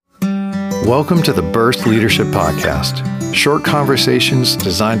Welcome to the Burst Leadership Podcast. Short conversations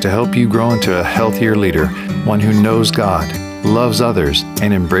designed to help you grow into a healthier leader, one who knows God, loves others,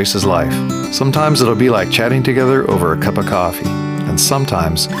 and embraces life. Sometimes it'll be like chatting together over a cup of coffee, and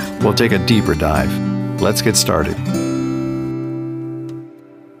sometimes we'll take a deeper dive. Let's get started.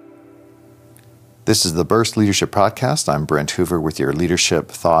 This is the Burst Leadership Podcast. I'm Brent Hoover with your leadership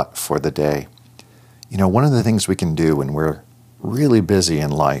thought for the day. You know, one of the things we can do when we're really busy in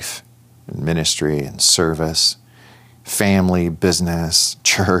life, in ministry and service, family, business,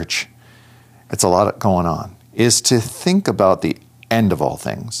 church, it's a lot going on, is to think about the end of all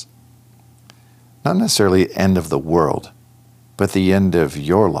things. Not necessarily the end of the world, but the end of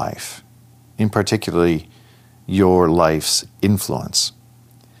your life, in particularly your life's influence.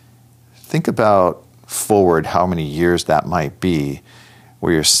 Think about forward how many years that might be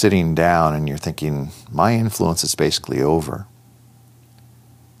where you're sitting down and you're thinking, my influence is basically over.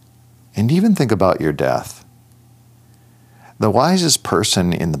 And even think about your death. The wisest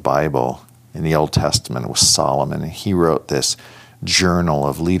person in the Bible, in the Old Testament, was Solomon. And he wrote this journal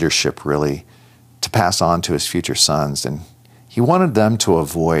of leadership, really, to pass on to his future sons. And he wanted them to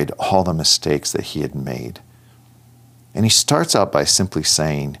avoid all the mistakes that he had made. And he starts out by simply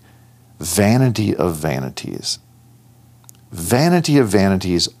saying, vanity of vanities. Vanity of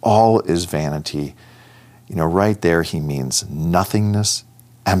vanities, all is vanity. You know, right there he means nothingness,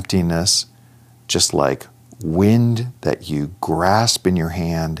 emptiness, just like wind that you grasp in your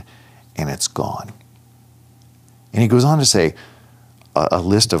hand and it's gone. And he goes on to say a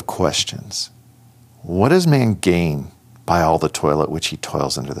list of questions. What does man gain by all the toil at which he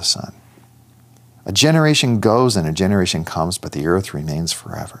toils under the sun? A generation goes and a generation comes, but the earth remains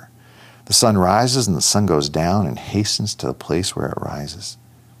forever. The sun rises and the sun goes down and hastens to the place where it rises.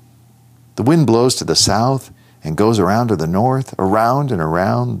 The wind blows to the south and goes around to the north. Around and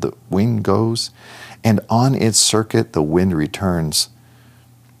around the wind goes, and on its circuit the wind returns.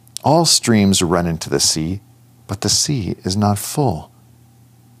 All streams run into the sea, but the sea is not full.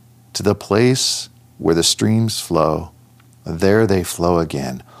 To the place where the streams flow, there they flow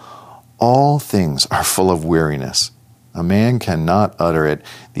again. All things are full of weariness. A man cannot utter it.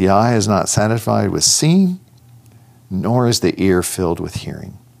 The eye is not satisfied with seeing, nor is the ear filled with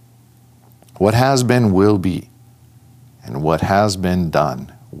hearing. What has been will be, and what has been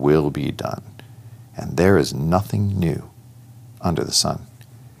done will be done. And there is nothing new under the sun.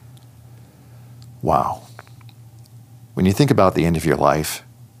 Wow. When you think about the end of your life,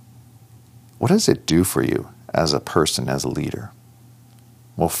 what does it do for you as a person, as a leader?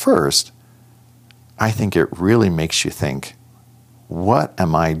 Well, first, I think it really makes you think, what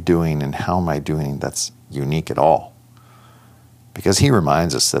am I doing and how am I doing that's unique at all? Because he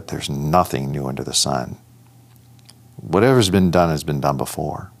reminds us that there's nothing new under the sun. Whatever's been done has been done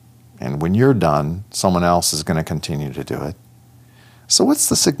before. And when you're done, someone else is going to continue to do it. So what's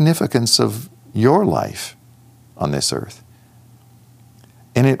the significance of your life on this earth?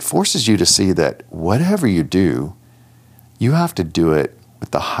 And it forces you to see that whatever you do, you have to do it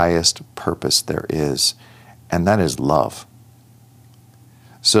with the highest purpose there is, and that is love.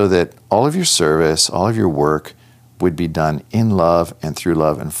 So that all of your service, all of your work would be done in love and through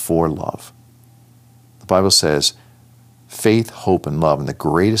love and for love. The Bible says, faith, hope, and love, and the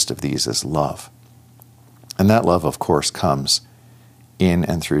greatest of these is love. And that love, of course, comes in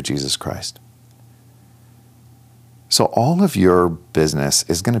and through Jesus Christ. So all of your business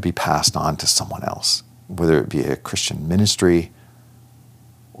is going to be passed on to someone else, whether it be a Christian ministry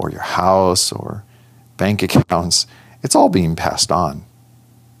or your house or bank accounts. It's all being passed on.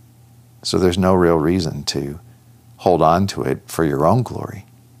 So there's no real reason to hold on to it for your own glory,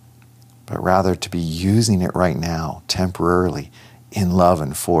 but rather to be using it right now, temporarily, in love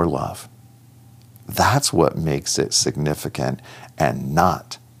and for love. That's what makes it significant and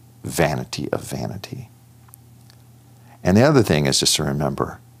not vanity of vanity. And the other thing is just to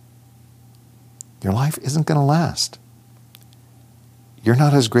remember, your life isn't going to last. You're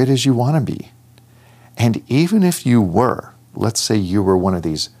not as great as you want to be. And even if you were, let's say you were one of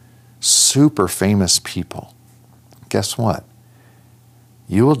these super famous people, guess what?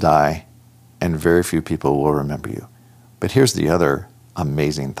 You will die and very few people will remember you. But here's the other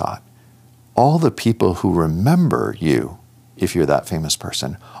amazing thought. All the people who remember you, if you're that famous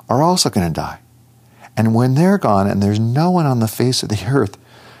person, are also going to die. And when they're gone and there's no one on the face of the earth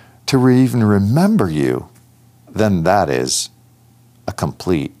to even remember you, then that is a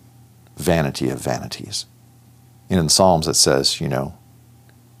complete vanity of vanities. In Psalms it says,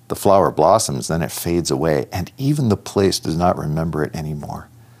 the flower blossoms, then it fades away, and even the place does not remember it anymore.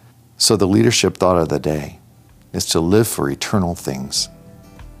 So the leadership thought of the day is to live for eternal things.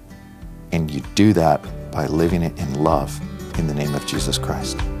 And you do that by living it in love in the name of Jesus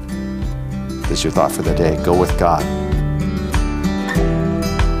Christ. This is your thought for the day. Go with God.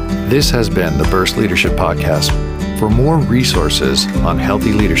 This has been the Burst Leadership Podcast. For more resources on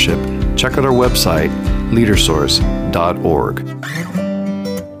healthy leadership, check out our website, leadersource.org.